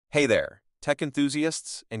Hey there, tech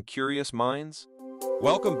enthusiasts and curious minds.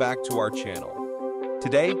 Welcome back to our channel.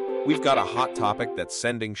 Today, we've got a hot topic that's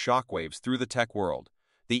sending shockwaves through the tech world.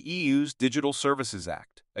 The EU's Digital Services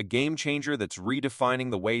Act, a game changer that's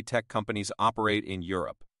redefining the way tech companies operate in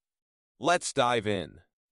Europe. Let's dive in.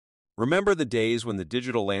 Remember the days when the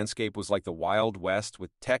digital landscape was like the Wild West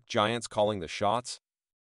with tech giants calling the shots?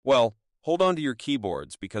 Well, hold on to your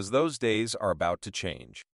keyboards because those days are about to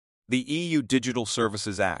change. The EU Digital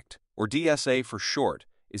Services Act, or DSA for short,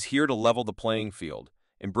 is here to level the playing field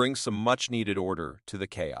and bring some much-needed order to the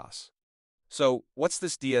chaos. So, what's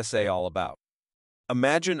this DSA all about?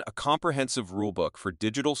 Imagine a comprehensive rulebook for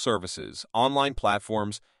digital services, online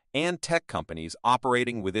platforms, and tech companies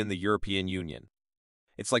operating within the European Union.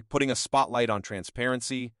 It's like putting a spotlight on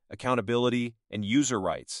transparency, accountability, and user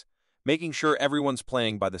rights, making sure everyone's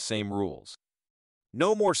playing by the same rules.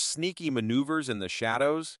 No more sneaky maneuvers in the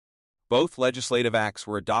shadows. Both legislative acts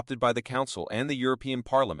were adopted by the Council and the European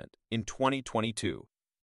Parliament in 2022.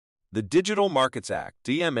 The Digital Markets Act,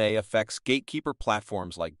 DMA, affects gatekeeper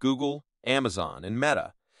platforms like Google, Amazon, and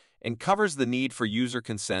Meta, and covers the need for user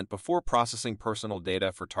consent before processing personal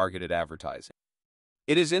data for targeted advertising.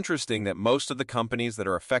 It is interesting that most of the companies that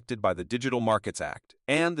are affected by the Digital Markets Act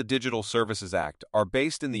and the Digital Services Act are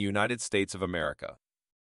based in the United States of America.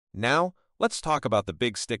 Now, let's talk about the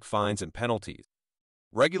big stick fines and penalties.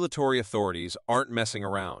 Regulatory authorities aren't messing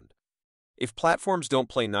around. If platforms don't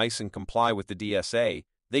play nice and comply with the DSA,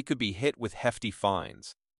 they could be hit with hefty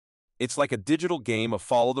fines. It's like a digital game of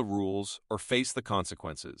follow the rules or face the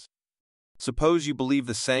consequences. Suppose you believe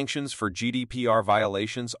the sanctions for GDPR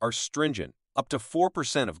violations are stringent, up to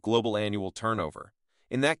 4% of global annual turnover.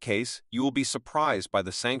 In that case, you will be surprised by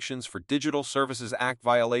the sanctions for Digital Services Act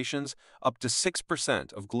violations up to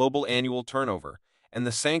 6% of global annual turnover, and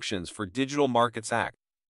the sanctions for Digital Markets Act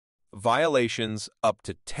violations up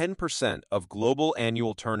to 10% of global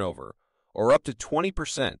annual turnover, or up to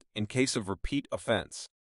 20% in case of repeat offense.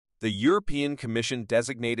 The European Commission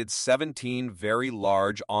designated 17 very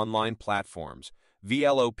large online platforms,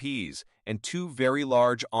 VLOPs, and 2 very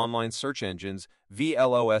large online search engines,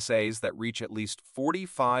 VLOSAs, that reach at least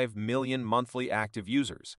 45 million monthly active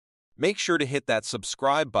users. Make sure to hit that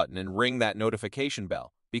subscribe button and ring that notification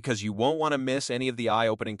bell, because you won't want to miss any of the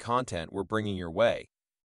eye-opening content we're bringing your way.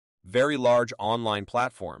 Very large online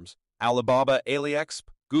platforms: Alibaba, AliExp,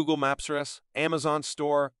 Google Maps, Amazon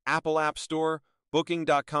Store, Apple App Store,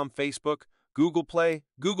 Booking.com, Facebook, Google Play,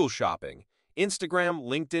 Google Shopping, Instagram,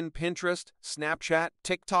 LinkedIn, Pinterest, Snapchat,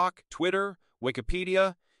 TikTok, Twitter,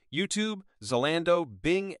 Wikipedia, YouTube, Zalando,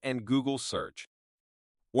 Bing, and Google Search.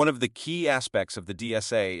 One of the key aspects of the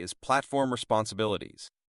DSA is platform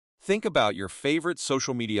responsibilities. Think about your favorite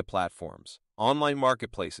social media platforms, online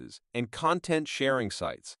marketplaces, and content sharing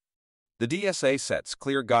sites. The DSA sets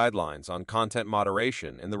clear guidelines on content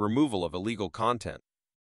moderation and the removal of illegal content.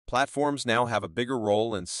 Platforms now have a bigger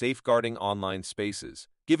role in safeguarding online spaces,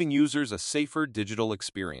 giving users a safer digital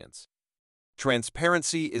experience.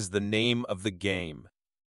 Transparency is the name of the game.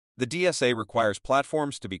 The DSA requires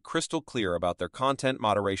platforms to be crystal clear about their content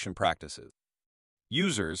moderation practices.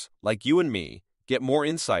 Users, like you and me, get more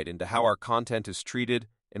insight into how our content is treated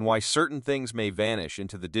and why certain things may vanish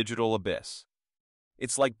into the digital abyss.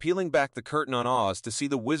 It's like peeling back the curtain on Oz to see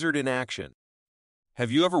the wizard in action. Have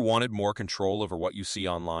you ever wanted more control over what you see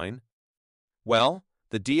online? Well,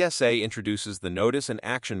 the DSA introduces the notice and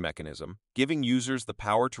action mechanism, giving users the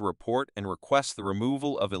power to report and request the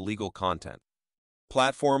removal of illegal content.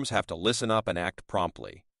 Platforms have to listen up and act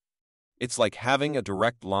promptly. It's like having a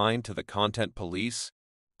direct line to the content police,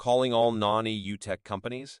 calling all non-EU tech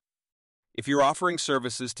companies. If you're offering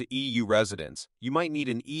services to EU residents, you might need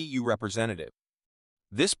an EU representative.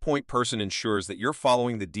 This point person ensures that you're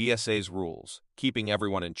following the DSA's rules, keeping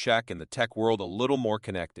everyone in check and the tech world a little more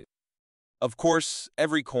connected. Of course,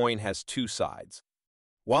 every coin has two sides.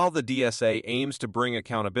 While the DSA aims to bring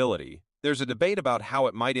accountability, there's a debate about how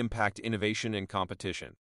it might impact innovation and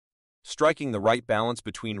competition. Striking the right balance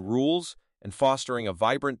between rules and fostering a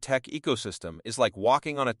vibrant tech ecosystem is like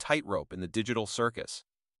walking on a tightrope in the digital circus.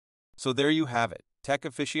 So there you have it, tech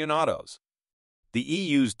aficionados. The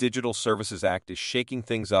EU's Digital Services Act is shaking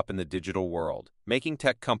things up in the digital world, making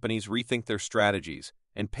tech companies rethink their strategies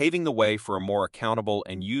and paving the way for a more accountable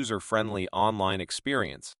and user-friendly online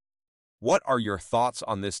experience. What are your thoughts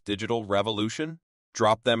on this digital revolution?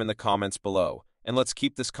 Drop them in the comments below, and let's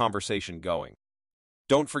keep this conversation going.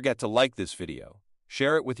 Don't forget to like this video,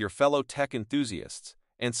 share it with your fellow tech enthusiasts,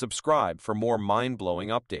 and subscribe for more mind-blowing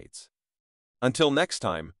updates. Until next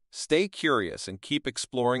time, stay curious and keep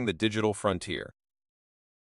exploring the digital frontier.